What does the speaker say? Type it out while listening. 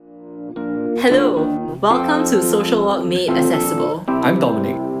Hello, welcome to Social Work Made Accessible. I'm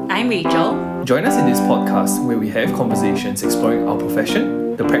Dominic. I'm Rachel. Join us in this podcast where we have conversations exploring our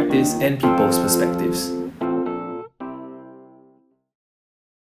profession, the practice, and people's perspectives.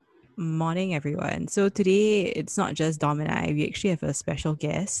 Morning, everyone. So today it's not just Dom and I. We actually have a special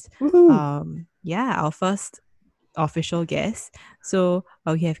guest. Our first official guest. So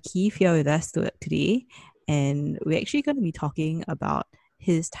we have Keith here with us today, and we're actually going to be talking about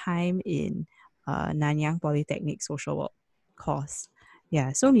his time in Nanyang Polytechnic social work course.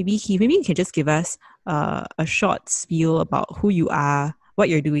 Yeah. So maybe Keith, you can just give us a short spiel about who you are, what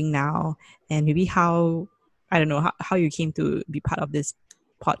you're doing now, and maybe how you came to be part of this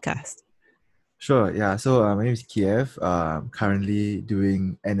podcast. Sure, yeah. So my name is Kiev. I'm currently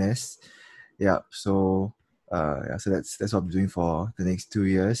doing NS. Yeah. So so that's what I'm doing for the next 2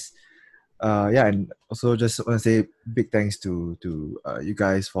 years. And also just want to say big thanks to you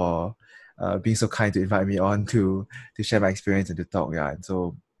guys for being so kind to invite me on to share my experience and to talk. Yeah. And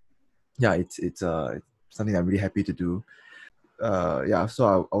so it's something I'm really happy to do.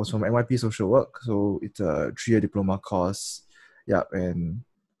 So I was from NYP Social Work. So it's a 3-year diploma course. Yeah, and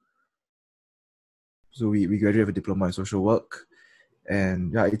so we graduated with a diploma in social work,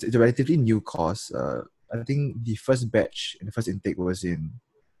 and it's a relatively new course. I think the first batch and the first intake was in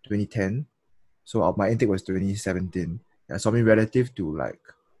 2010, so my intake was 2017. Yeah, so I mean, relative to like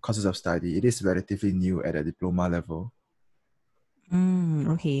courses of study, it is relatively new at a diploma level.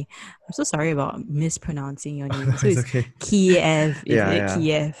 Okay. I'm so sorry about mispronouncing your name. So it's okay. Kiev. Yeah.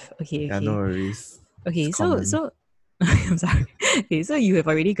 Kiev. Okay. Yeah, no worries. Okay, It's so common. I'm sorry. Okay, so you have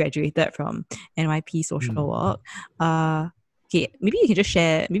already graduated from NYP Social Work. Okay, maybe you can just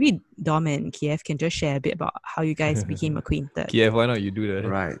share. Maybe Dom and Kiev can just share a bit about how you guys became acquainted. Kiev, why not you do that?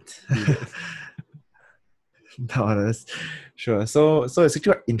 Right. Honest. Sure. So it's actually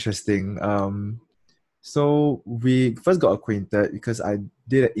quite interesting. So we first got acquainted because I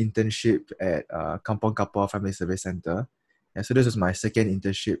did an internship at Kampong Kapor Family Service Center. Yeah, so this was my second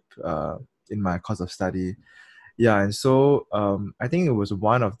internship in my course of study. Yeah, and so I think it was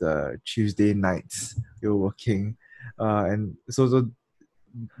one of the Tuesday nights we were working, and so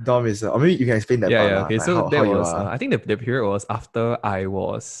Dom is, or maybe you can explain that part. Okay. Like So how that you was, are. I think the period was after I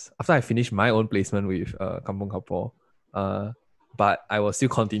finished my own placement with Kampong Kapor. But I was still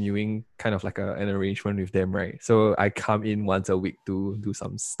continuing kind of like an arrangement with them, right? So I come in once a week to do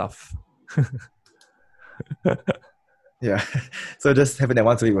some stuff. Yeah, so just having that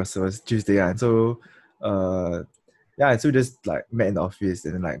once a week was Tuesday, and so and so we just like met in the office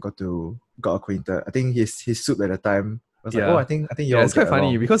and then like got acquainted. I think his soup at the time was like, I think you all it's quite get funny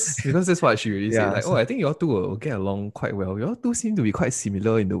along. because that's what she really said. Like, so, I think you all two will get along quite well. You all two seem to be quite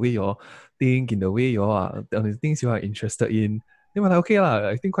similar in the way you all think, in the way you all are, on the things you are interested in. Then we're like, okay lah,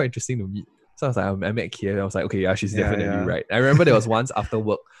 I think quite interesting to meet. So I was like, I met Kia. I was like, okay, yeah, she's definitely right. I remember there was once after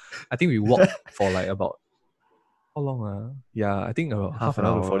work, I think we walked for like about how long? Yeah, I think about half an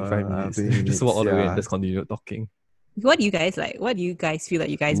hour to 45 minutes. Just walk all the way and just continue talking. What do you guys like? What do you guys feel like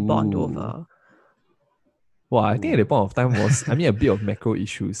you guys bond over? Well, I think at the point of time was, a bit of macro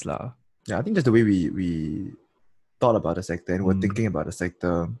issues lah. Yeah, I think just the way we thought about the sector and were thinking about the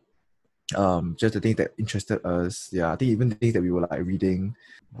sector. Just the things that interested us. Yeah, I think even the things that we were like reading,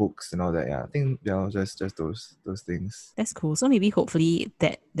 books and all that. Yeah, I think just those things. That's cool. So maybe hopefully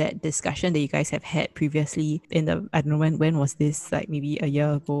that discussion that you guys have had previously in the, I don't know when was this, like maybe a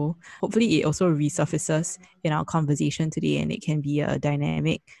year ago. Hopefully it also resurfaces in our conversation today, and it can be a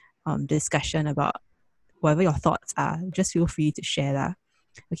dynamic discussion about whatever your thoughts are. Just feel free to share that.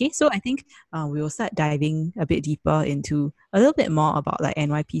 Okay, so I think we will start diving a bit deeper into a little bit more about like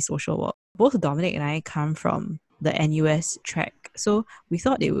NYP social work. Both Dominic and I come from the NUS track, so we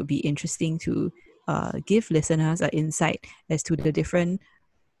thought it would be interesting to give listeners an insight as to the different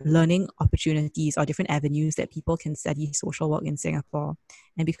learning opportunities or different avenues that people can study social work in Singapore.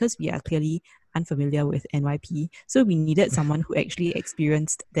 And because we are clearly unfamiliar with NYP, so we needed someone who actually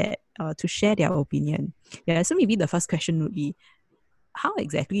experienced that to share their opinion. Yeah, so maybe the first question would be, how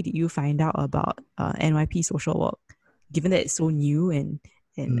exactly did you find out about NYP social work, given that it's so new and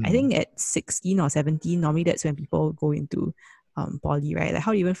I think at 16 or 17, normally that's when people go into poly, right? Like,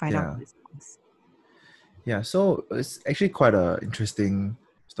 how do you even find out about this course? Yeah, so it's actually quite an interesting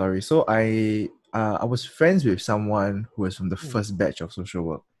story. So I was friends with someone who was from the first batch of social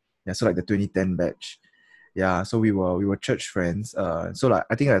work. Yeah, so like the 2010 batch. Yeah, so we were church friends. So like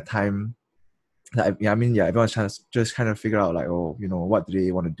I think at the time, everyone's trying to just kind of figure out like, what do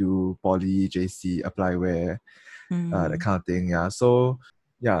they want to do? Poly, JC, apply where, that kind of thing.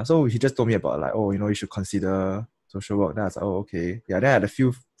 Yeah, so he just told me about like, you should consider social work. Then I was like, oh, okay. Yeah, then I had a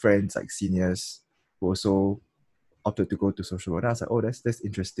few friends, like seniors, who also opted to go to social work. Then I was like, oh, that's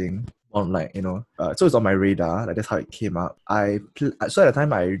interesting. On like, so it's on my radar. Like that's how it came up. So at the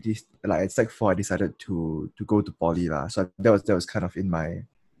time I already, like it's like 4, I decided to go to poly lah. So that was kind of in my,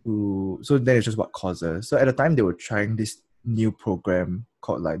 so then it's just what courses. So at the time they were trying this new program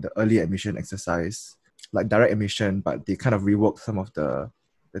called like the early admission exercise, like direct admission, but they kind of reworked some of the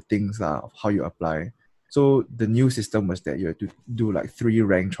things lah of how you apply. So the new system was that you had to do like 3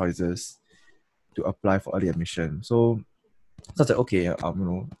 rank choices to apply for early admission. So I was like, okay,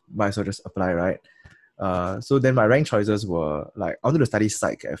 might as well just apply, right? So then my rank choices were like, I wanted to study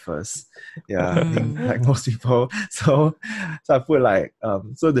psych at first. Yeah, I think like most people. So I put like,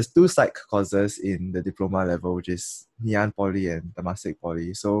 so there's 2 psych courses in the diploma level, which is Nanyang Poly and Temasek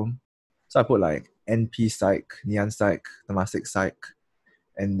Poly. So I put like NP Psych, Nanyang Psych, Temasek Psych.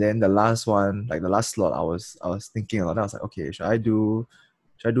 And then the last one, like the last slot, I was thinking a lot. I was like, okay, should I do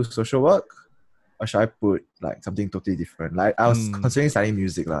social work? Or should I put like something totally different? Like I was considering studying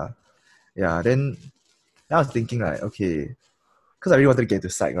music lah. Yeah, then I was thinking like, okay, because I really wanted to get into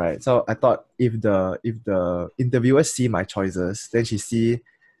psych, right? So I thought if the interviewers see my choices, then she see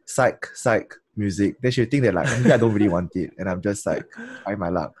psych, music, then she'll think that like maybe I don't really want it, and I'm just like trying my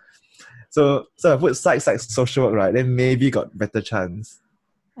luck. So I put psych, social work, right? Then maybe got better chance.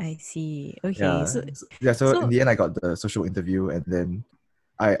 I see. Okay. Yeah. So in the end, I got the social work interview, and then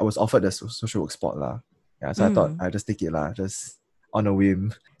I was offered the social work spot lah. Yeah. So I thought I just take it lah, just on a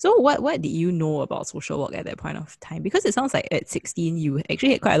whim. So what did you know about social work at that point of time? Because it sounds like at 16 you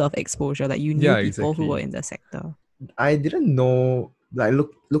actually had quite a lot of exposure. Like you knew people who were in the sector. I didn't know. Like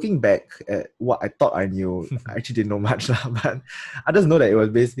looking back at what I thought I knew, I actually didn't know much lah. But I just know that it was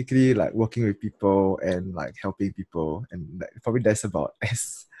basically like working with people and like helping people, and like, probably that's about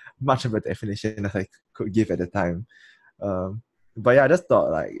as much of a definition as I could give at the time. But yeah, I just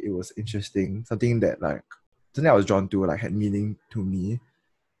thought like it was interesting, something I was drawn to, like had meaning to me.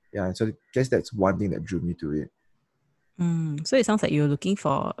 Yeah, so I guess that's one thing that drew me to it. So it sounds like you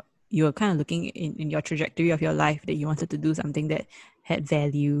were kind of looking in your trajectory of your life that you wanted to do something that had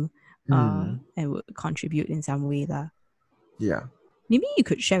value and would contribute in some way lah. Yeah. Maybe you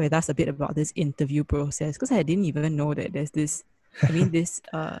could share with us a bit about this interview process, because I didn't even know that there's this, this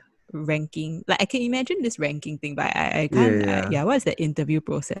ranking. Like I can imagine this ranking thing, but I can't. What is the interview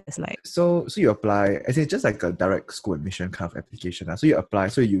process like? So you apply, as it's just like a direct school admission kind of application. So you apply,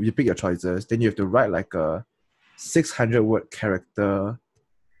 so you pick your choices, then you have to write like a 600-word character.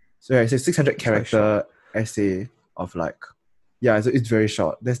 So it's a 600 character essay of like, so it's very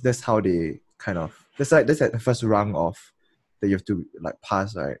short. That's how they kind of, that's like the first rung of that you have to like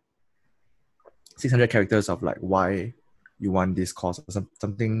pass, right? 600 characters of like why you want this course or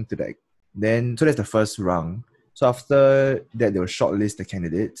something to that. Then, so that's the first rung. So after that, they will shortlist the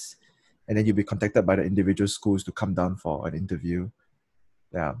candidates, and then you'll be contacted by the individual schools to come down for an interview.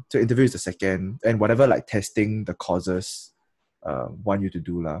 Yeah. So interview is the second, and whatever like testing the courses want you to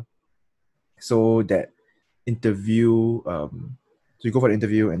do lah. So that interview, so you go for the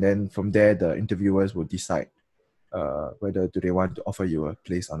interview, and then from there the interviewers will decide whether do they want to offer you a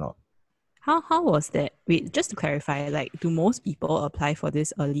place or not. How was that? Wait, just to clarify, like, do most people apply for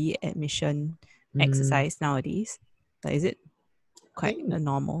this early admission exercise nowadays? Like, is it quite a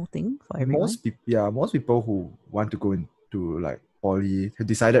normal thing for everyone? Most people who want to go into like poly, who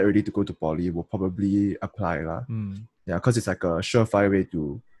decided already to go to poly, will probably apply lah. Yeah, because it's like a surefire way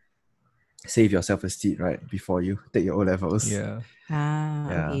to save yourself a seat right before you take your O-levels.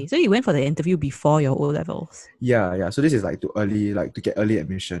 Okay. So you went for the interview before your O-levels? Yeah. So this is like to get early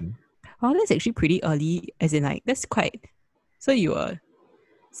admission. Oh, that's actually pretty early, as in like, that's quite... So you were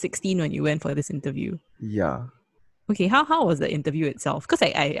 16 when you went for this interview? Yeah. Okay, how was the interview itself? Because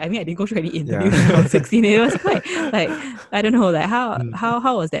I didn't go through any interviews when I was 16. It was quite, like, I don't know, like,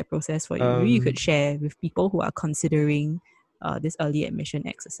 how was that process for you? Maybe you could share with people who are considering this early admission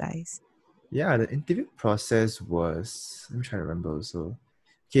exercise. Yeah, the interview process was... Let me try to remember also.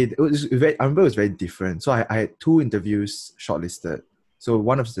 Okay, I remember it was very different. So I had 2 interviews shortlisted. So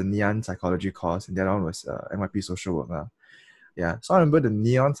one was the Neon Psychology course, and the other one was NYP Social Work. Yeah, so I remember the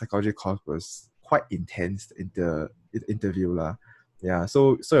Neon Psychology course was quite intense in the interview. Yeah,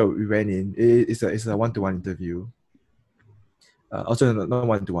 so we went in. It's a one-to-one interview. Also, not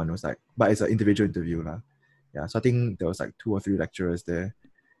one-to-one, it was like, but it's an individual interview. Yeah, so I think there was like 2 or 3 lecturers there.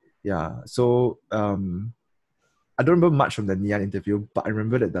 Yeah, so I don't remember much from the Neon interview, but I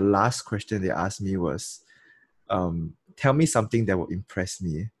remember that the last question they asked me was, tell me something that will impress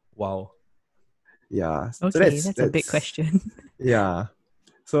me. Wow. Yeah. Okay, so that's a big question. Yeah.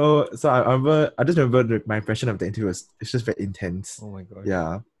 So I just remember my impression of the interview was it's just very intense. Oh my god.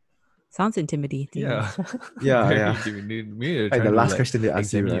 Yeah. Sounds intimidating. Yeah. Yeah, Very yeah. intimidating. Maybe they're Like trying the to last question they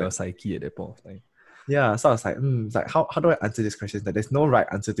asked you, examine your right? psyche at that point of time. Yeah. So I was like, it's like how do I answer this question? That there's no right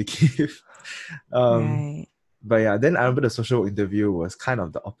answer to give. Right. But yeah, then I remember the social work interview was kind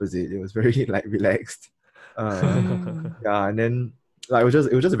of the opposite. It was very like relaxed. Mm. Yeah, and then like it was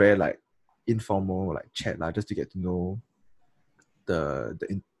just a very like informal like chat like just to get to know the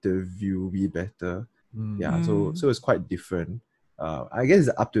interviewee better. Yeah, so it's quite different. I guess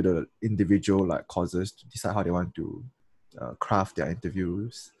it's up to the individual like causes to decide how they want to craft their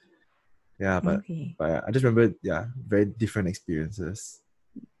interviews. Yeah, Okay. but I just remember very different experiences.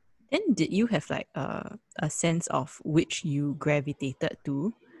 Then did you have like a sense of which you gravitated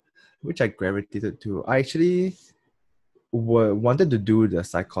to? Which I gravitated to. I actually wanted to do the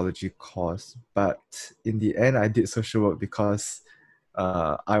psychology course, but in the end, I did social work because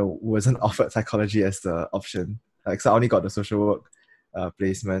I wasn't offered psychology as the option. Like, so I only got the social work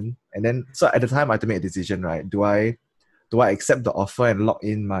placement, and then so at the time I had to make a decision. Right? Do I accept the offer and lock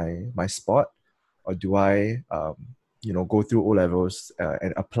in my spot, or do I go through O levels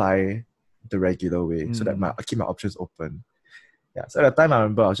and apply the regular way so that I keep my options open. Yeah, so at the time I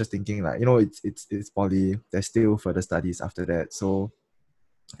remember I was just thinking like, it's poly, there's still further studies after that, so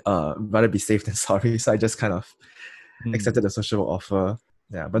rather be safe than sorry. So I just kind of accepted the social work offer.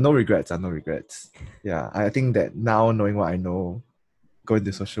 Yeah, but no regrets. No regrets. Yeah, I think that now knowing what I know, going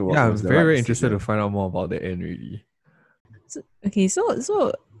to social work Yeah, I'm was the very, right very interested decision. to find out more about the end really.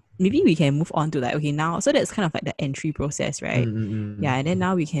 So maybe we can move on to like, okay, now, so that's kind of like the entry process, right? Yeah, and then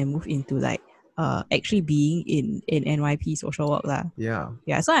now we can move into like actually being in NYP social work lah. Yeah.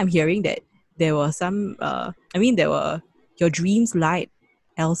 Yeah, so I'm hearing that there were some there were your dreams lied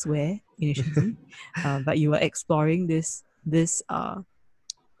elsewhere initially, but you were exploring this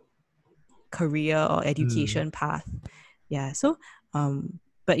career or education path. Yeah, so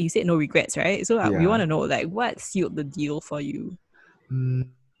but you said no regrets, right? So we want to know like what sealed the deal for you.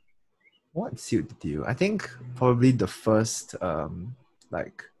 What sealed the deal? I think probably the first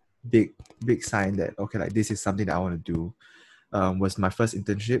like big sign that okay, like this is something that I want to do was my first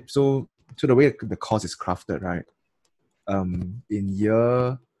internship. So the way the course is crafted, right? In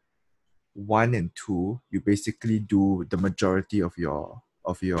year 1 and 2, you basically do the majority of your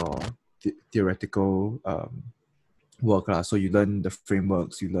theoretical work lah. So you learn the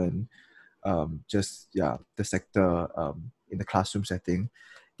frameworks, you learn the sector in the classroom setting.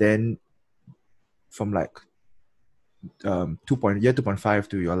 Then from like year 2.5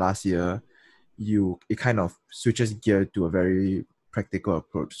 to your last year, it kind of switches gear to a very practical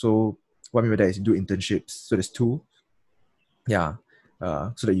approach. So what I mean by that is you do internships. So there's 2. Yeah.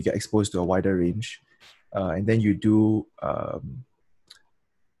 So that you get exposed to a wider range. And then you do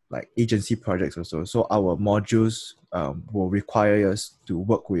like agency projects also. So our modules will require us to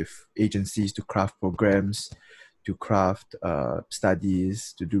work with agencies to craft programs, to craft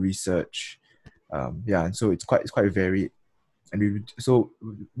studies, to do research. And so it's quite varied. And so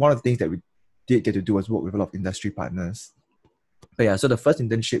one of the things that we did get to do was work with a lot of industry partners. But yeah, so the first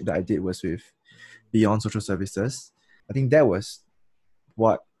internship that I did was with Beyond Social Services. I think that was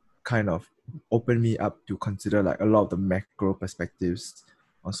what kind of opened me up to consider like a lot of the macro perspectives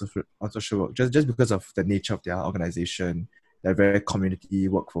on social work, just because of the nature of their organization. They're very community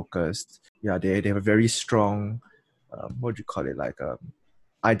work focused. Yeah, they have a very strong, what do you call it, like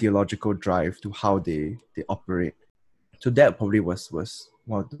ideological drive to how they operate. So that probably was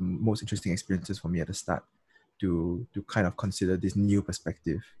one of the most interesting experiences for me at the start, to kind of consider this new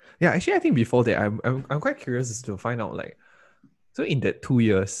perspective. Yeah, actually, I think before that, I'm quite curious as to find out like, so in that 2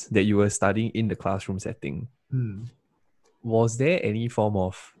 years that you were studying in the classroom setting, was there any form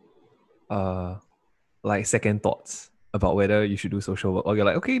of like second thoughts about whether you should do social work, or you're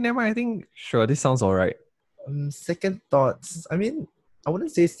like, okay, never mind, I think sure this sounds all right? Second thoughts. I mean, I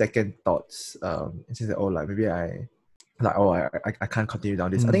wouldn't say second thoughts. It's just that, like maybe I can't continue down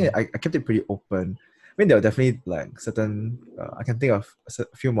this. I think I kept it pretty open. I mean, there were definitely like certain. I can think of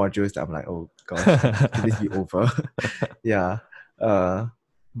a few modules that I'm like, oh gosh, can this be over? Yeah.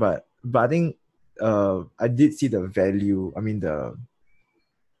 But I think I did see the value. I mean the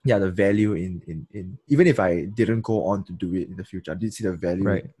value in even if I didn't go on to do it in the future, I did see the value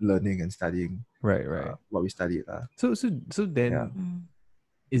in learning and studying right what we studied. So then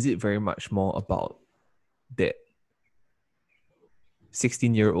is it very much more about that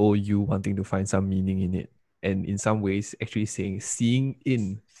 16-year-old you wanting to find some meaning in it, and in some ways actually seeing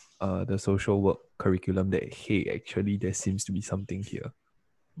in the social work curriculum that hey, actually there seems to be something here?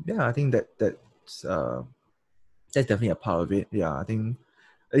 Yeah, I think that's definitely a part of it. Yeah, I think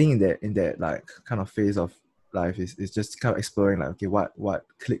I think in that like kind of phase of life is just kind of exploring like, okay, what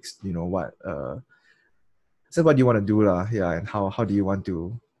clicks, what so what do you want to do lah? Yeah, and how do you want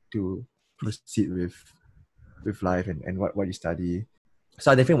to proceed with life and what you study.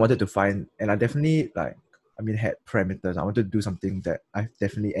 So I definitely wanted to find, and I definitely had parameters. I wanted to do something that I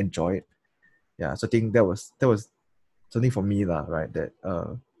definitely enjoyed. Yeah, so I think that was something for me lah, right? That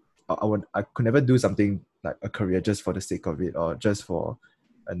I could never do something like a career just for the sake of it, or just for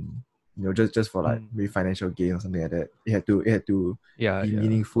just for like maybe financial gain or something like that. It had to be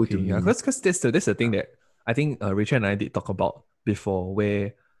meaningful to me. Yeah, because that's the thing that I think Rachel and I did talk about before,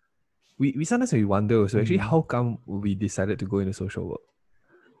 where we sometimes we wonder also actually how come we decided to go into social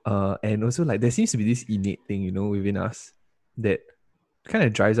work. And also like there seems to be this innate thing, within us that kind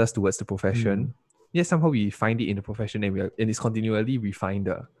of drives us towards the profession. Yes, somehow we find it in the profession and it's continually refined.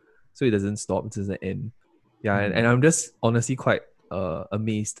 So it doesn't stop, it doesn't end. Yeah, and I'm just honestly quite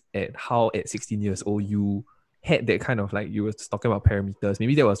amazed at how at 16 years old you had that kind of like, you were talking about parameters.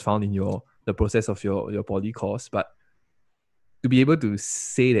 Maybe that was found in the process of your poly course, but to be able to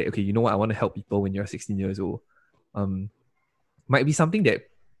say that, okay, you know what, I want to help people when you're 16 years old, might be something that,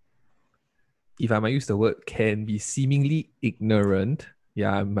 if I might use the word, can be seemingly ignorant.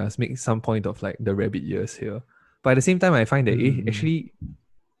 Yeah, I must make some point of like the rabbit ears here. But at the same time, I find that actually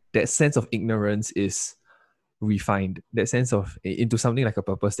that sense of ignorance is refined. That sense of into something like a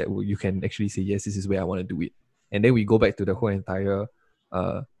purpose that you can actually say, yes, this is where I want to do it. And then we go back to the whole entire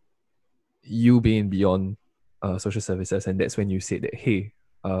you being beyond social services, and that's when you said that, hey,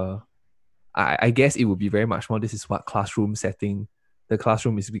 I guess it would be very much more, this is what classroom setting, the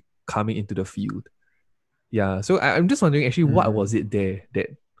classroom is coming into the field. Yeah, so I'm just wondering actually what was it there that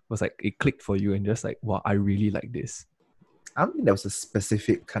was like it clicked for you and just like, wow, I really like this? I don't think there was a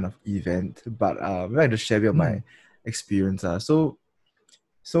specific kind of event, but maybe I just share a bit of my experience. So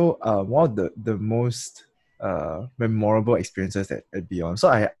one of the most memorable experiences at Beyond. So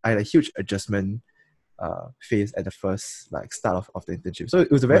I had a huge adjustment phase at the first like start of the internship. So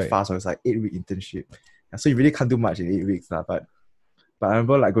it was a very fast one. It was like 8-week internship. So you really can't do much in 8 weeks. But I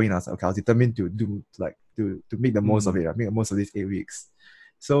remember like going out, okay, I was determined to do like to make the most of it, make the most of these 8 weeks.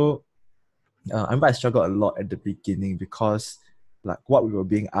 So I remember I struggled a lot at the beginning because like what we were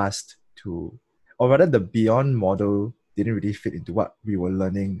being asked to, or rather the Beyond model didn't really fit into what we were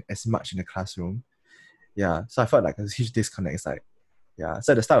learning as much in the classroom. Yeah, so I felt like a huge disconnect. It's like, yeah.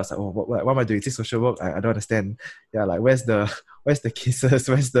 So at the start I was like, oh, what am I doing? Is this social work? I don't understand. Yeah, like where's the cases?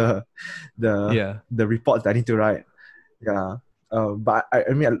 Where's the reports that I need to write? Yeah. But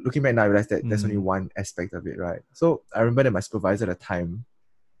I mean, looking back now, I realized that there's only one aspect of it, right? So I remember that my supervisor at the time,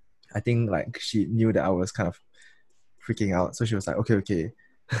 I think like she knew that I was kind of freaking out. So she was like, okay,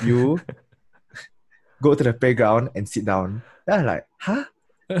 you go to the playground and sit down. Then I'm like, huh?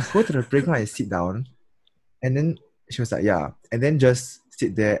 Go to the playground and sit down? And then she was like, yeah. And then just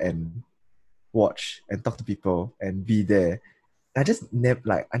sit there and watch and talk to people and be there. I just never,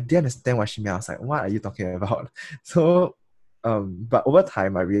 like, I didn't understand what she meant. I was like, what are you talking about? So, but over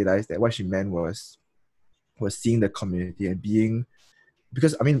time, I realized that what she meant was seeing the community and being,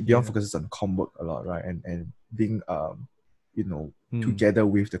 because I mean, Beyond focuses on comwork a lot, right? And being, together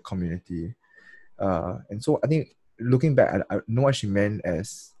with the community. And so I think looking back, I know what she meant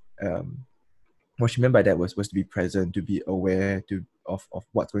as, what she meant by that was to be present, to be aware of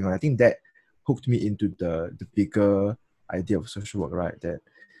what's going on. I think that hooked me into the bigger idea of social work, right? That,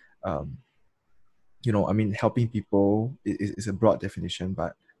 I mean, helping people is a broad definition,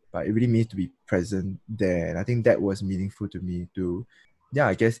 but it really means to be present there. And I think that was meaningful to me to,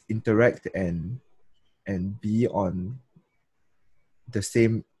 I guess, interact and be on the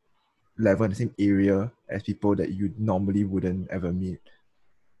same level, in the same area as people that you normally wouldn't ever meet.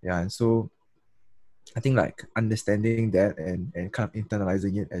 Yeah, and so I think like understanding that and kind of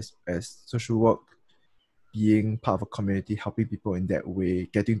internalizing it as social work, being part of a community, helping people in that way,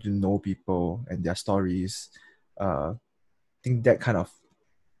 getting to know people and their stories. I think that kind of,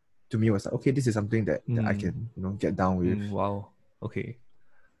 to me, was like, okay, this is something that I can, get down with. Wow. Okay.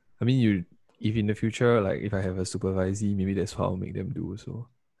 I mean, if in the future, like if I have a supervisee, maybe that's what I'll make them do. So,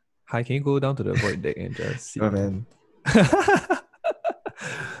 hi, can you go down to the void deck and just sit? Oh man.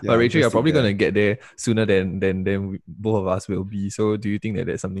 But Rachel, you're probably gonna get there sooner than both of us will be. So, do you think that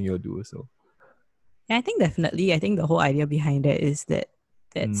that's something you'll do also? Yeah, I think definitely. I think the whole idea behind it is that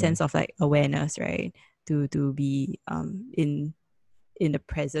sense of like awareness, right? To be in the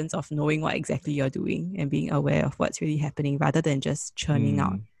presence of knowing what exactly you're doing and being aware of what's really happening, rather than just churning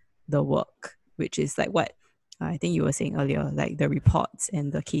out the work, which is like what I think you were saying earlier, like the reports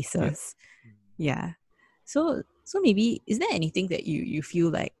and the cases. Yeah. So So maybe, is there anything that you feel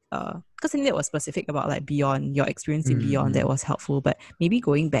like, because I think that was specific about like beyond your experience in beyond that was helpful, but maybe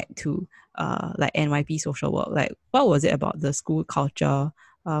going back to like NYP social work, like what was it about the school culture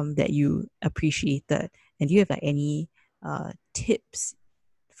that you appreciated, and do you have like any tips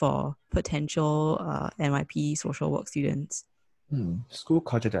for potential NYP social work students? School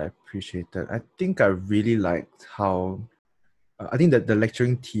culture that I appreciated. I think I really liked how I think that the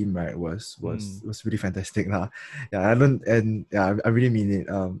lecturing team, right, was really fantastic lah. Yeah, I really mean it.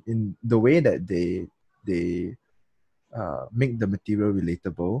 In the way that they make the material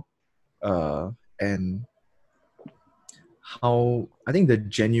relatable, and how I think the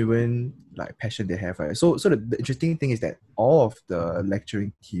genuine like passion they have, right. So the interesting thing is that all of the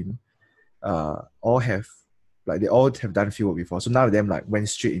lecturing team, all have they all have done fieldwork before. So none of them like went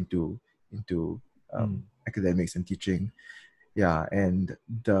straight into academics and teaching. Yeah, and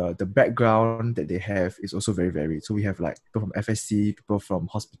the background that they have is also very varied. So we have like people from FSC, people from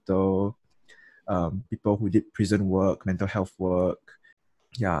hospital, people who did prison work, mental health work,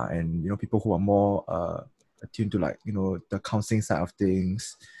 yeah, and people who are more attuned to like the counseling side of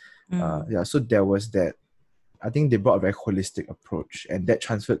things. Yeah, so there was that. I think they brought a very holistic approach, and that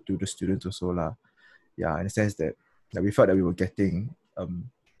transferred to the students also lah. Yeah, in the sense that we felt that we were getting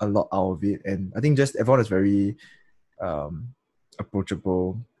a lot out of it, and I think just everyone is very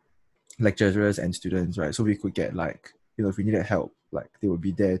approachable, lecturers and students, right? So we could get like if we needed help, like they would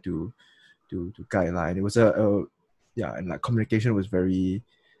be there to guideline. It was yeah, and like communication was very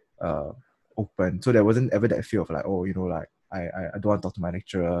open, so there wasn't ever that fear of like, oh, like I don't want to talk to my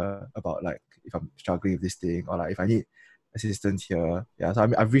lecturer about like if I'm struggling with this thing, or like if I need assistance here. Yeah, so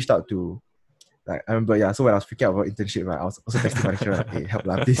I've reached out to, like, I remember, yeah, so when I was freaking out about internship, right, I was also texting my lecturer, like, hey, help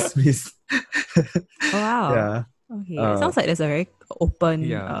lah, please. Oh wow. Yeah. Okay, it sounds like there's a very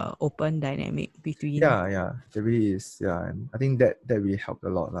open open dynamic between. Yeah, there really is. Yeah, and I think that really helped a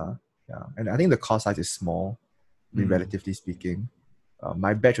lot lah. Yeah, and I think the course size is small, I mean, relatively speaking.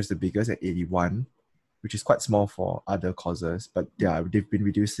 My batch was the biggest at 81, which is quite small for other courses, but yeah, they've been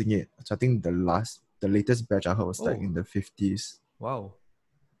reducing it. So I think the latest batch I heard was like in the 50s. Wow.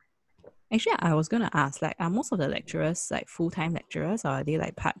 Actually, I was gonna ask, like, are most of the lecturers like full-time lecturers, or are they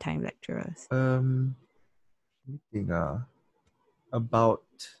like part-time lecturers? I think about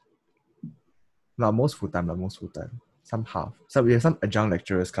most full-time, some half. So we have some adjunct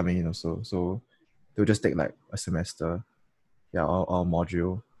lecturers coming in also, so they'll just take like a semester, yeah, or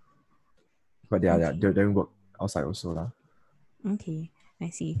module. But yeah, they work outside also lah. Okay, I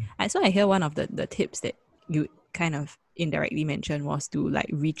see. So I hear one of the tips that you kind of indirectly mentioned was to like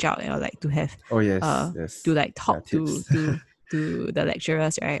reach out, or like to have yes, to like talk tips. to the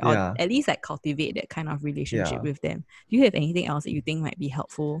lecturers, right? Or at least like cultivate that kind of relationship with them. Do you have anything else that you think might be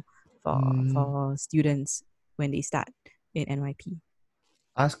helpful for students when they start in NYP?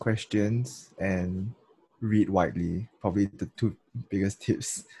 Ask questions and read widely, probably the two biggest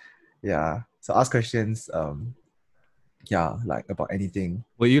tips. Yeah, so ask questions, like about anything.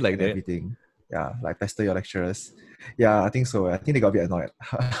 Were you like that? Everything. Yeah, like pester your lecturers. Yeah, I think so. I think they got a bit annoyed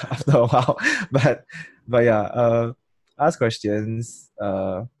after a while. But yeah, ask questions,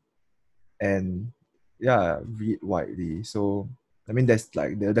 and yeah, read widely. So I mean,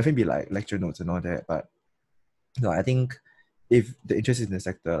 there'll definitely be like lecture notes and all that, but I think if the interest is in the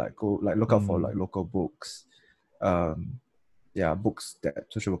sector, like look out for like local books, books that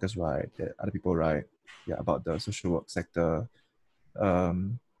social workers write, that other people write, about the social work sector.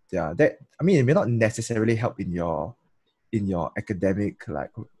 That, I mean, it may not necessarily help in your academic,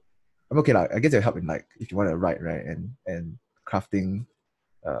 like, I'm okay, like, I guess it'll help in like if you want to write, right, and crafting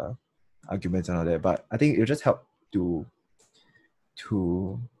arguments and all that, but I think it'll just help to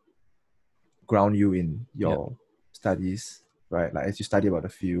ground you in your studies, right? Like as you study about the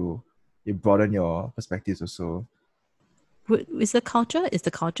field, you broaden your perspectives also. Is the culture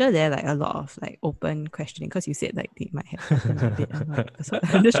there like a lot of like open questioning? Because you said like they might have a bit annoyed. So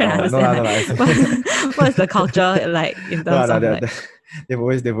I'm just trying to understand what is the culture like in terms of like... They've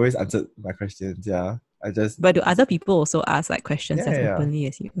always answered my questions. Yeah, But do other people also ask like questions as openly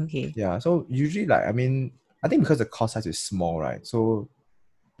as you? Okay. Yeah, so usually, like, I mean, I think because the course size is small, right? So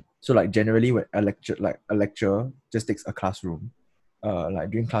like generally when a lecture just takes a classroom, like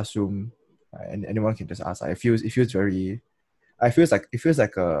during classroom, and anyone can just ask. Like, it feels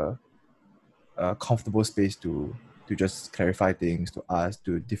like a comfortable space to just clarify things, to ask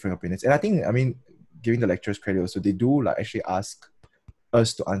to different opinions. And I think, I mean, giving the lecturers credit also, they do like actually ask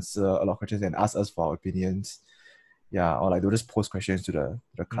us to answer a lot of questions and ask us for our opinions. Yeah, or like they'll just post questions to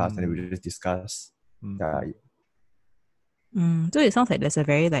the class and we just discuss. Yeah. So it sounds like there's a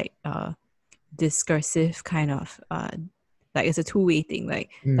very like discursive kind of like it's a two-way thing. Like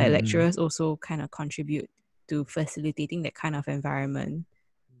lecturers also kind of contribute to facilitating that kind of environment.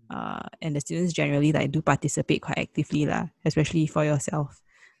 And the students generally like do participate quite actively lah, especially for yourself.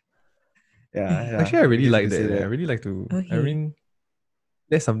 Yeah. Actually, I really guess you like could say that. I really like to. I Okay. mean,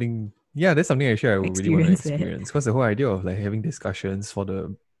 that's something. Yeah, that's something actually I would really want to Experience that. experience. Because the whole idea of like having discussions for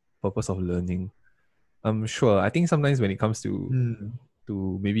the purpose of learning, I'm sure. I think sometimes when it comes to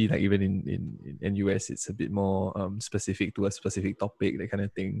maybe like even in NUS, it's a bit more specific to a specific topic, that kind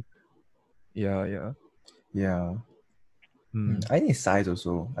of thing. Yeah. I think it's size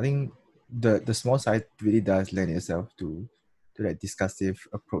also. I think the small size really does lend itself to that discussive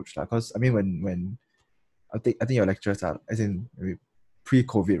approach. Because I mean when I think your lectures are, as in maybe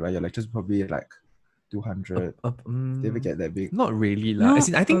pre-COVID, right? Your lectures probably like 200. They ever get that big? Not really No, lah. As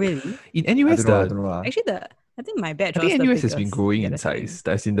in, I think really? in I NUS don't know. lah. Actually, I think my batch I was think the NUS has been biggest growing in at the time. size.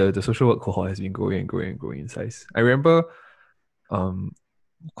 As in the social work cohort has been growing in size. I remember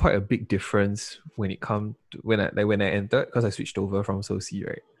quite a big difference when it come to when I entered, because I switched over from SOC,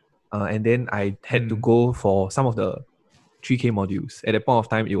 right? And then I had to go for some of the 3K modules. At that point of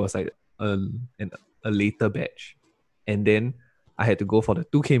time, it was like a later batch. And then I had to go for the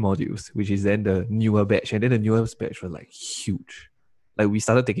 2K modules, which is then the newer batch. And then the newest batch was like huge. Like we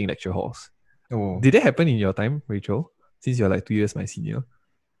started taking lecture halls. Oh. Did that happen in your time, Rachel? Since you're like 2 years my senior.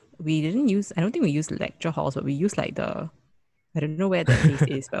 We didn't use, I don't think we used lecture halls, but we used like I don't know where the place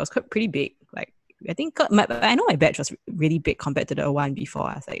is, but it was quite pretty big. Like I think I know my batch was really big compared to the one before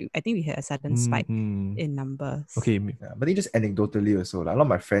us. Like I think we had a sudden spike in numbers. Okay. Yeah, but I think just anecdotally also, like a lot of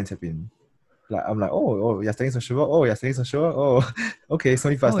my friends have been like, I'm like, oh, you're studying social work. Oh, you're studying social work. Oh, okay, so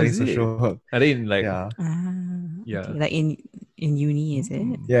many people are studying is it? social work. I think like Yeah, Okay. Like in uni, is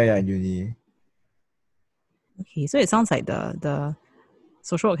it? yeah, in uni. Okay, so it sounds like the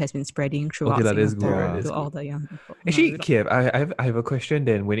social work has been spreading throughout Okay, that's Singapore good, right? to That's all good. the young people. Actually, Kiev, I have a question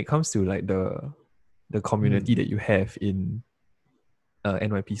then when it comes to like the community that you have in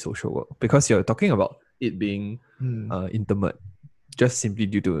NYP social work, because you're talking about it being intimate, just simply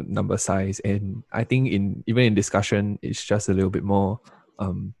due to number size, and I think even in discussion it's just a little bit more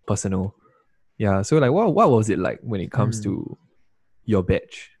personal. Yeah, so like what was it like when it comes to your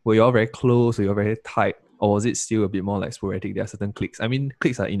batch? Were you all very close? Were you all very tight? Or was it still a bit more like sporadic? There are certain cliques. I mean,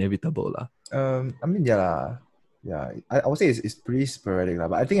 cliques are inevitable lah. I mean, yeah. I would say it's pretty sporadic,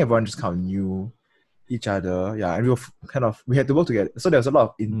 but I think everyone just kind of knew each other. Yeah, and we had to work together. So there was a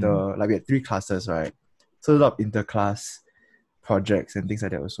lot of like we had 3 classes, right? So a lot of interclass projects and things like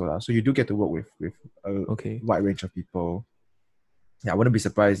that also. So you do get to work with a wide range of people. Yeah, I wouldn't be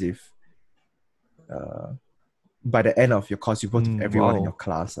surprised if by the end of your course you worked with everyone in your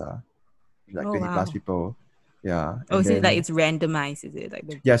class. Like 20 plus people. Yeah. Oh, is it like it's randomized? Is it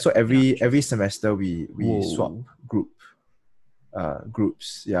like so every semester we swap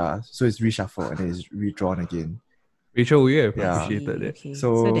groups. Yeah. So it's reshuffled and then it's redrawn again. Rachel, we have appreciated it. Okay.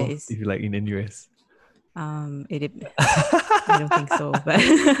 So that is, if you like in NUS. I don't think so, but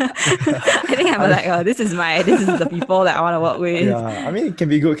I think I'm like, oh, this is the people that I want to work with. Yeah, I mean, it can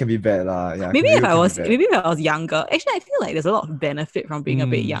be good, it can be bad lah. Yeah, maybe if I was younger, actually, I feel like there's a lot of benefit from being a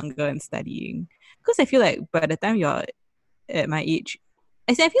bit younger and studying, because I feel like by the time you're at my age,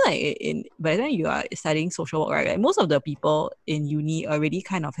 I feel like by the time you are studying social work, right, most of the people in uni already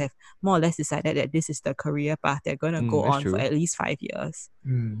kind of have more or less decided that this is the career path they're going to go on for at least 5 years.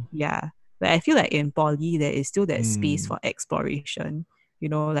 Yeah. But I feel like in poly, there is still that space for exploration. You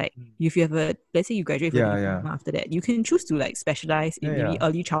know, like if you have let's say you graduate from after that, you can choose to like specialize in maybe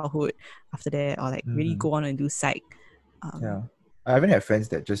early childhood after that, or like really go on and do psych. I haven't had friends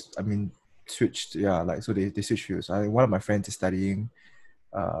that just, switched. Yeah, like so they switch fields. One of my friends is studying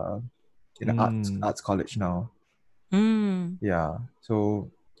in an arts college now. Yeah.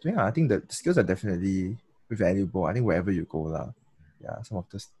 So I think that the skills are definitely valuable. I think wherever you go lah. Yeah, some of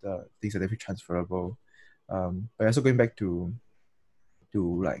the things are definitely transferable. But also going back to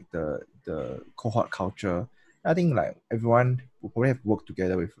like the cohort culture, I think like everyone will probably have worked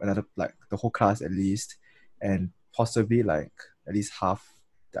together with another, like the whole class at least, and possibly like at least half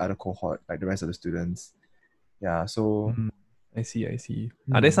the other cohort, like the rest of the students. Yeah, so I see.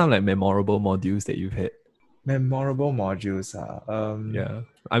 Are there some like memorable modules that you've had? Memorable modules. Yeah,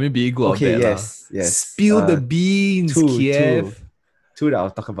 I mean, be it good or bad. Yes. Spill the beans, Kiev. Two that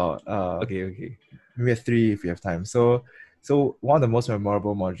I'll talk about. Okay. Maybe 3 if we have time. So one of the most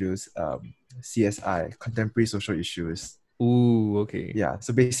memorable modules, CSI, Contemporary Social Issues. Ooh, okay. Yeah.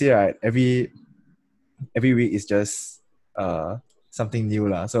 So basically, right, every week is just something new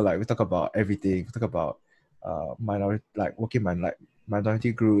lah. So like we talk about everything. We talk about minority, like working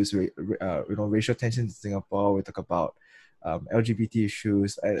minority groups, racial tensions in Singapore. We talk about LGBT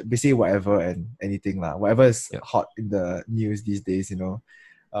issues, basically whatever and anything lah. Whatever is hot in the news these days, But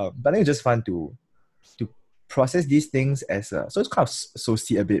I think it's just fun to process these things as a, so it's kind of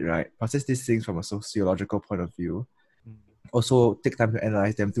associate a bit, right? Process these things from a sociological point of view. Also take time to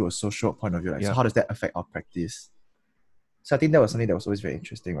analyze them through a social point of view. Like, so how does that affect our practice? So I think that was something that was always very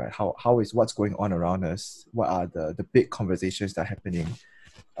interesting, right? How is what's going on around us? What are the big conversations that are happening?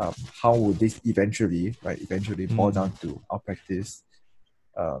 How would this eventually boil down to our practice?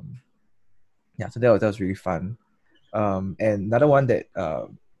 So that was really fun. And another one that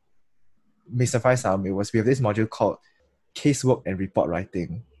may surprise some, we have this module called casework and report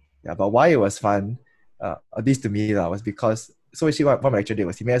writing. Yeah, but why it was fun, at least to me, was because, so actually what my lecturer did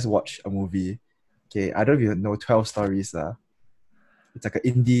was he made us watch a movie. Okay, I don't know if you know 12 Stories. It's like an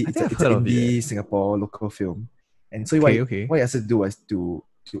indie, it's an indie Singapore local film. And so what he has to do was to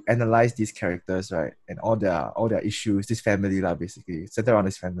analyze these characters, right? And all their issues, this family basically, centered around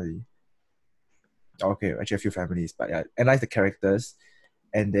this family. Okay, actually a few families, but yeah, analyze the characters.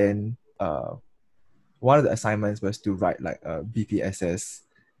 And then one of the assignments was to write like a BPSS,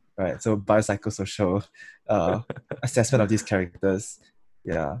 right? So biopsychosocial assessment of these characters.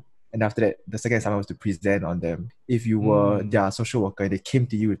 Yeah. And after that, the second assignment was to present on them. If you were their social worker and they came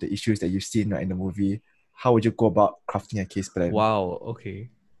to you with the issues that you've seen right in the movie, how would you go about crafting a case plan? Wow, okay.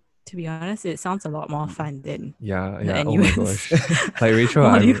 To be honest, it sounds a lot more fun than the NUS. Oh my gosh. Like Rachel,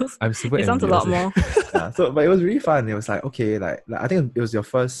 I'm super It sounds a lot more. But it was really fun. It was like, okay, like I think it was my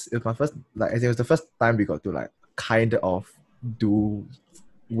first, it was the first time we got to like kind of do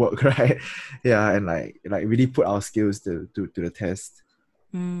work, right? Yeah, and like really put our skills to the test.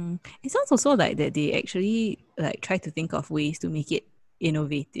 It sounds also like that they actually like try to think of ways to make it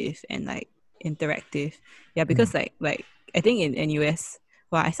innovative and like interactive. Yeah, because like I think in NUS,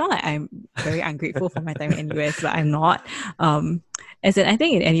 well, I sound like I'm very ungrateful for my time in NUS, but I'm not. As in, I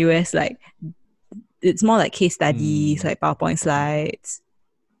think in NUS, like it's more like case studies, like PowerPoint slides.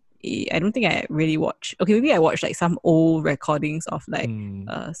 I don't think I really watch. Okay, maybe I watched like some old recordings of like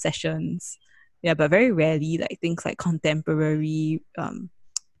sessions. Yeah, but very rarely like things like contemporary,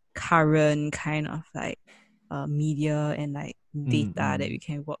 current kind of like media and like data that we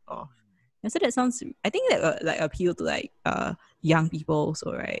can work off. And so that sounds, I think that like appeal to like young people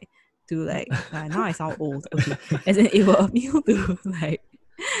also, right? To like now I sound old. Okay, as in it will appeal to like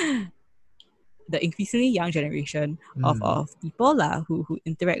the increasingly young generation of people who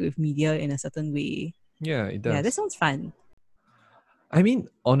interact with media in a certain way. Yeah, it does. Yeah, that sounds fun. I mean,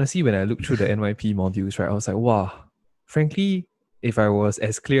 honestly, when I looked through the NYP modules, right, I was like, wow, frankly, if I was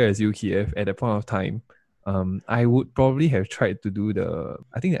as clear as you, Kiev, at that point of time, I would probably have tried to do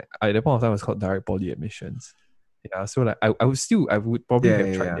I think at that point of time it was called direct poly admissions. Yeah, so like I would probably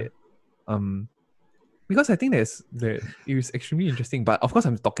have tried that. Because I think it is extremely interesting. But of course,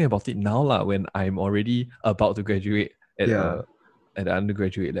 I'm talking about it now when I'm already about to graduate at the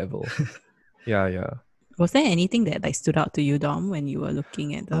undergraduate level. Yeah. Was there anything that like stood out to you, Dom, when you were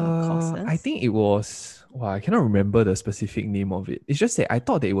looking at the courses? I think it was, I cannot remember the specific name of it. It's just that I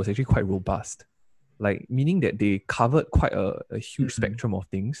thought that it was actually quite robust. Like, meaning that they covered quite a huge spectrum of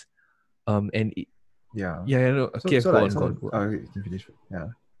things. And it, no. Okay, so go like, on. You can finish. Yeah.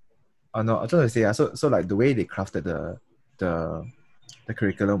 No, I was trying to say, so like the way they crafted the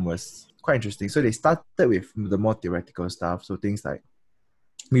curriculum was quite interesting. So they started with the more theoretical stuff. So things like,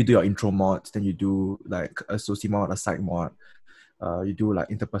 you do your intro mods, then you do like a soci mod, a psych mod, you do like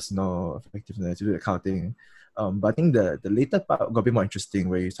interpersonal effectiveness, you do that kind of thing. But I think the later part got a bit more interesting,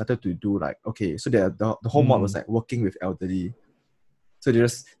 where you started to do like, okay, so the whole mod was like working with elderly. So they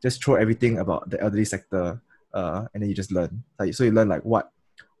just throw everything about the elderly sector, and then you just learn. Like, so you learn like what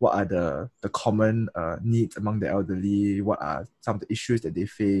are the common needs among the elderly, what are some of the issues that they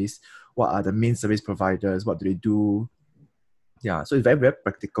face, what are the main service providers, what do they do. Yeah, so it's very, very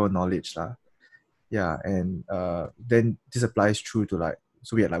practical knowledge. Yeah, and then this applies true to like,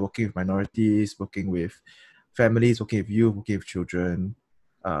 so we are like working with minorities, working with families, working with youth, working with children,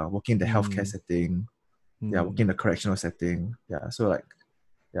 working in the healthcare setting, working in the correctional setting. Yeah, so like,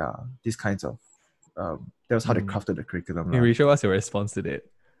 these kinds of, that was how they crafted the curriculum. Hey, Rachel, what's your response to that?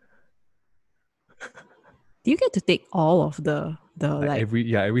 Do you get to take all of the like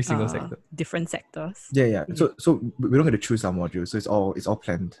every single sector, different sectors? Yeah. So we don't get to choose our modules, so it's all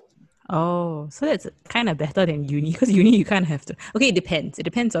planned. Oh, so that's kind of better than uni, because uni you kind of have to. Okay, it depends. It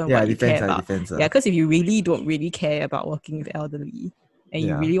depends on what you care about. Yeah, because if you really don't really care about working with elderly and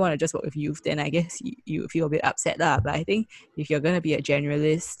you really want to just work with youth, then I guess you feel a bit upset lah. But I think if you're gonna be a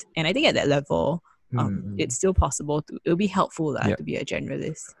generalist, and I think at that level, it's still possible to. It'll be helpful Yep. to be a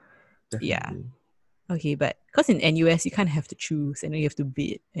generalist. Yeah. Definitely. Okay, but because in NUS you kind of have to choose, and then you have to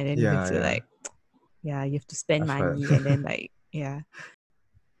bid, and then you have to you have to spend That's right. money, and then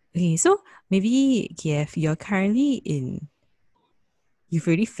Okay, so maybe Kiev, you've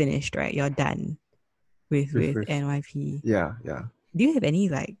already finished, right? You're done with With- NYP. Yeah. Do you have any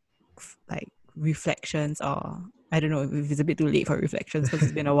like reflections, or I don't know if it's a bit too late for reflections because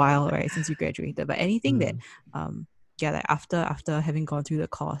it's been a while, right, since you graduated, but anything that like after having gone through the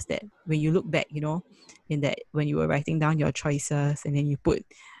course, that when you look back, in that when you were writing down your choices and then you put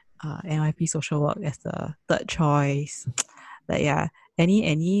NYP social work as the third choice, like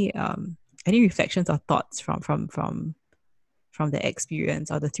any reflections or thoughts from the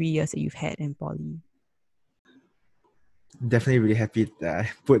experience or the 3 years that you've had in poly? Definitely really happy that I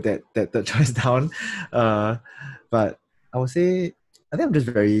put that third choice down. But I would say I think I'm just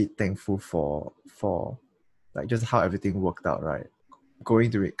very thankful for like just how everything worked out, right?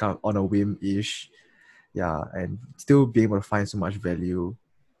 Going to it kind of on a whim-ish, and still being able to find so much value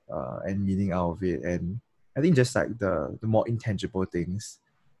and meaning out of it. And I think just like the more intangible things,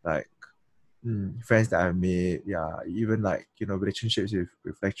 like friends that I've made, even like relationships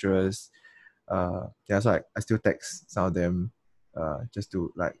with lecturers. So I still text some of them just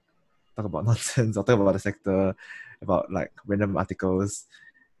to like talk about nonsense or talk about the sector, about like random articles.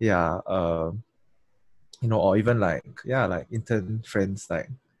 Or even like intern friends like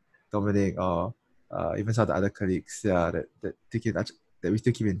Dominic, or even some of the other colleagues, that take in touch, that we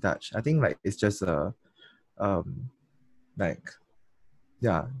still keep in touch. I think like it's just that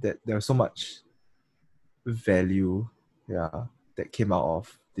there was so much value that came out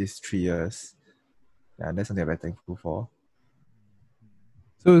of these 3 years. And that's something I'm very thankful for.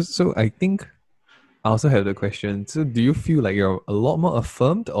 So I think I also have the question. So do you feel like you're a lot more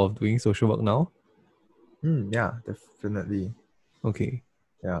affirmed of doing social work now? Yeah, definitely. Okay.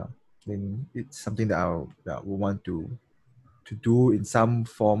 Yeah, I think it's something that I will want to do in some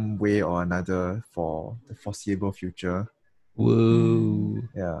form, way or another for the foreseeable future. Whoa.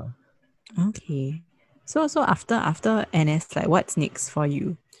 Yeah. Okay. So after NS, like what's next for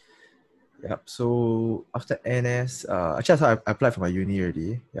you? Yep. So after NS, actually, I applied for my uni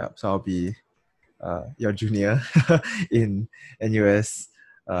already. Yep. So I'll be your junior in NUS.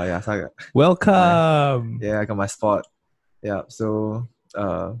 So Welcome. I got my spot. Yeah. So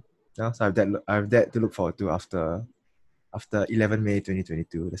so I have that to look forward to after 11 May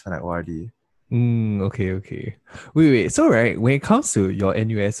 2022. That's when I ORD. Okay. Wait. So right, when it comes to your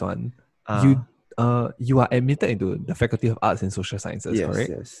NUS one, you are admitted into the Faculty of Arts and Social Sciences, Yes, correct?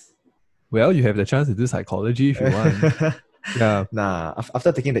 yes. Well, you have the chance to do psychology if you want. Yeah.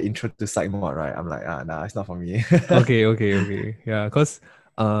 After taking the intro to psych mod, right, I'm like, it's not for me. Okay. Yeah, because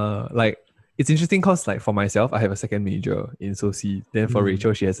like it's interesting because like for myself, I have a second major in soci. Then for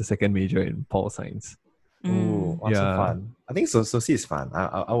Rachel, she has a second major in pol science. Oh, so Yeah. fun. I think soci is fun.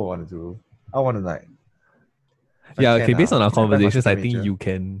 I would want to do. I want to like. Yeah, okay. Based on our can I apply for conversations, I second think major? you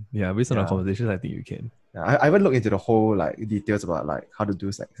can. Yeah, based on our Yeah. conversations, I think you can. Yeah, I haven't looked into the whole like details about like how to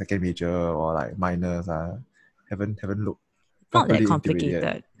do second major or like minors. Haven't looked Not that properly into it yet.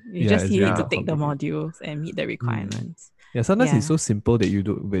 complicated. You Yeah, just it's need really to not take the complicated. modules and meet the requirements. Yeah, sometimes Yeah. it's so simple that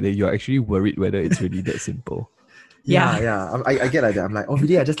whether you're actually worried whether it's really that simple. Yeah. I get like that. I'm like, oh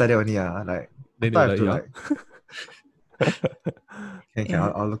really? I just like that only. Like, Then I you're have to like, okay,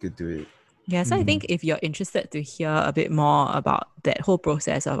 I'll look into it. Yeah, so I think if you're interested to hear a bit more about that whole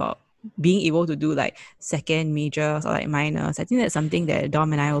process about being able to do like second majors or like minors, I think that's something that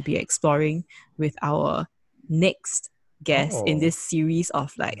Dom and I will be exploring with our next guest in this series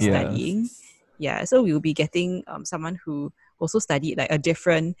of like Yeah. studying. Yeah, so we'll be getting someone who also studied like a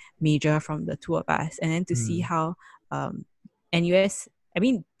different major from the two of us, and then to see how NUS, I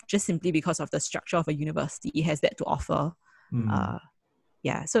mean, just simply because of the structure of a university, has that to offer.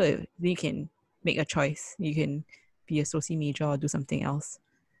 Yeah, so you can make a choice. You can be a soci major or do something else.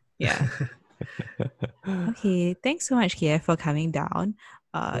 Yeah. Okay, thanks so much, Kia, for coming down.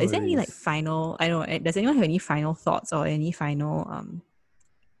 Is there any like worries. final, I don't know, does anyone have any final thoughts or any final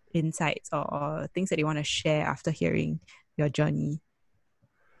insights or things that you want to share after hearing your journey?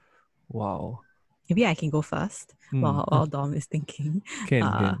 wow. Maybe I can go first while Dom is thinking. Can.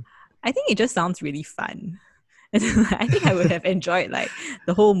 I think it just sounds really fun. I think I would have enjoyed like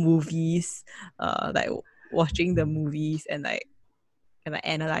the whole movies, like watching the movies and like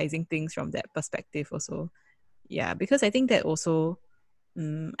analyzing things from that perspective also. Yeah, because I think that also,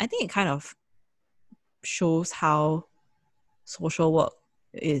 I think it kind of shows how social work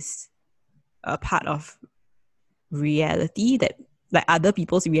is a part of reality that like other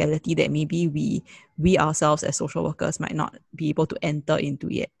people's reality that maybe we ourselves as social workers might not be able to enter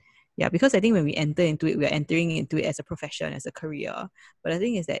into yet. Yeah, because I think when we enter into it, we're entering into it as a profession, as a career. But the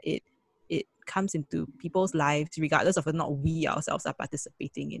thing is that it comes into people's lives regardless of whether or not we ourselves are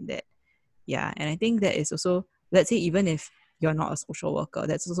participating in that. Yeah, and I think that is also, let's say even if you're not a social worker,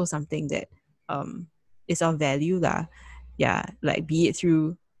 that's also something that is of value lah. Yeah, like be it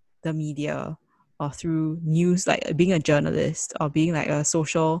through the media or through news, like being a journalist or being like a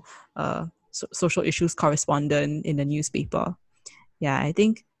social social issues correspondent in the newspaper. Yeah, I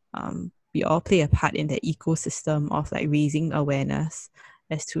think we all play a part in the ecosystem of like raising awareness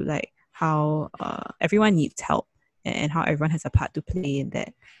as to like how everyone needs help and how everyone has a part to play in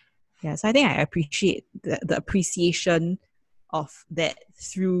that. Yeah, so I think I appreciate the appreciation of that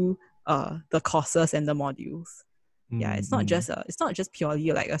through the courses and the modules. Yeah, it's not just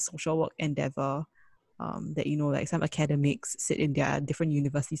purely like a social work endeavor that, you know, like some academics sit in their different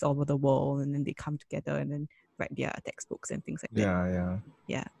universities all over the world and then they come together and then write their textbooks and things like that.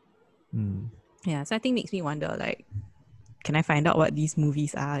 Yeah. Yeah, so I think makes me wonder, like, can I find out what these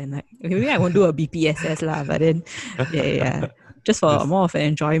movies are? And like, maybe I won't do a BPSS lah, but then yeah. Just for more of an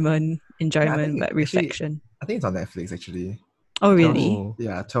enjoyment, but reflection. I think it's on Netflix actually. Oh, really?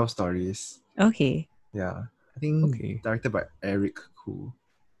 12 stories. Okay. Yeah. I think directed by Eric Koo.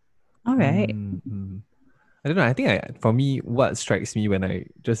 All right. I don't know. I think for me, what strikes me when I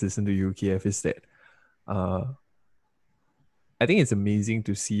just listen to UKF is that I think it's amazing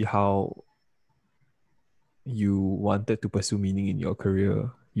to see how you wanted to pursue meaning in your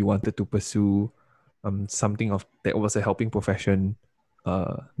career. You wanted to pursue something of that was a helping profession.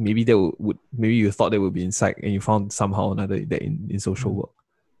 Maybe that maybe you thought that would be in psych and you found somehow or another that in social work.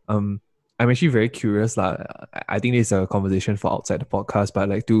 I'm actually very curious I think it's a conversation for outside the podcast, but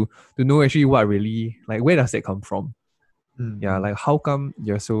like to know actually what really, like, where does that come from? Yeah, like how come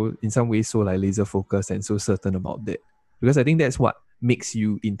you're so in some ways so like laser focused and so certain about that? Because I think that's what makes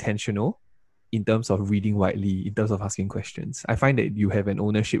you intentional in terms of reading widely, in terms of asking questions. I find that you have an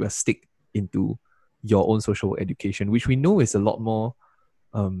ownership, a stake into your own social education, which we know is a lot more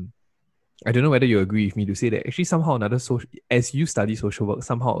I don't know whether you agree with me to say that actually somehow another as you study social work,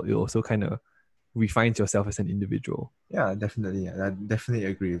 somehow it also kind of refines yourself as an individual. Yeah, definitely. I definitely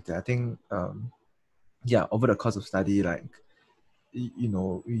agree with that. I think over the course of study, like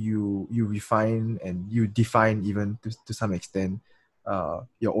you refine and you define even to some extent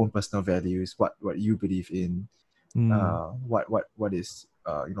your own personal values, what you believe in, what is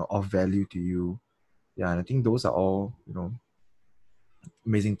of value to you. Yeah, and I think those are all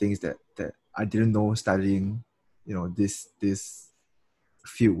amazing things that I didn't know studying this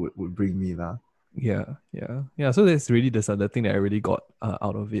field would bring me lah. Yeah. So that's really the thing that I really got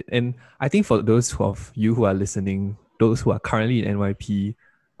out of it. And I think for those of you who are listening, those who are currently in NYP,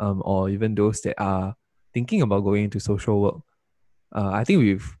 or even those that are thinking about going into social work, I think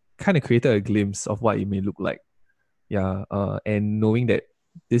we've kind of created a glimpse of what it may look like. Yeah, and knowing that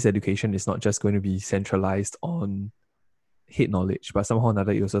this education is not just going to be centralized on head knowledge, but somehow or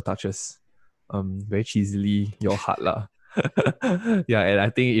another it also touches very cheesily your heart lah. Yeah, and I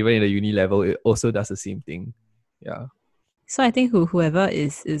think even in the uni level, it also does the same thing. Yeah. So I think whoever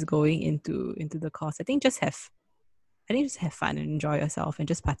is going into the course, I think just have fun and enjoy yourself and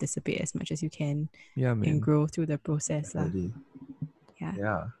just participate as much as you can. Yeah, man. And grow through the process.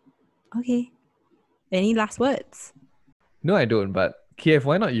 Yeah. Okay. Any last words? No, I don't. But KF,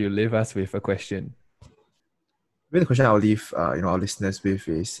 why not you leave us with a question? The question I'll leave our listeners with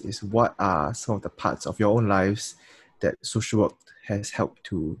is what are some of the parts of your own lives that social work has helped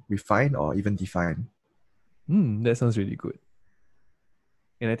to refine or even define? That sounds really good.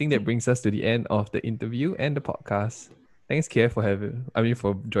 And I think that brings us to the end of the interview and the podcast. Thanks, KF,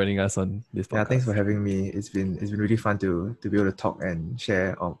 for joining us on this podcast. Yeah, thanks for having me. It's been really fun to be able to talk and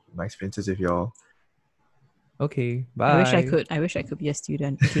share all my experiences with you all. Okay, bye. I wish I could be a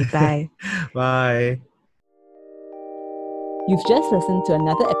student. Okay, bye. Bye. You've just listened to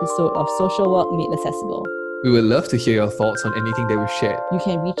another episode of Social Work Made Accessible. We would love to hear your thoughts on anything that we've shared. You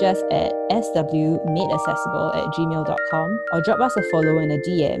can reach us at swmadeaccessible@gmail.com or drop us a follow and a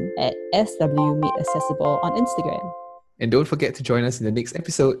DM at swmadeaccessible on Instagram. And don't forget to join us in the next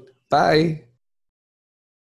episode. Bye!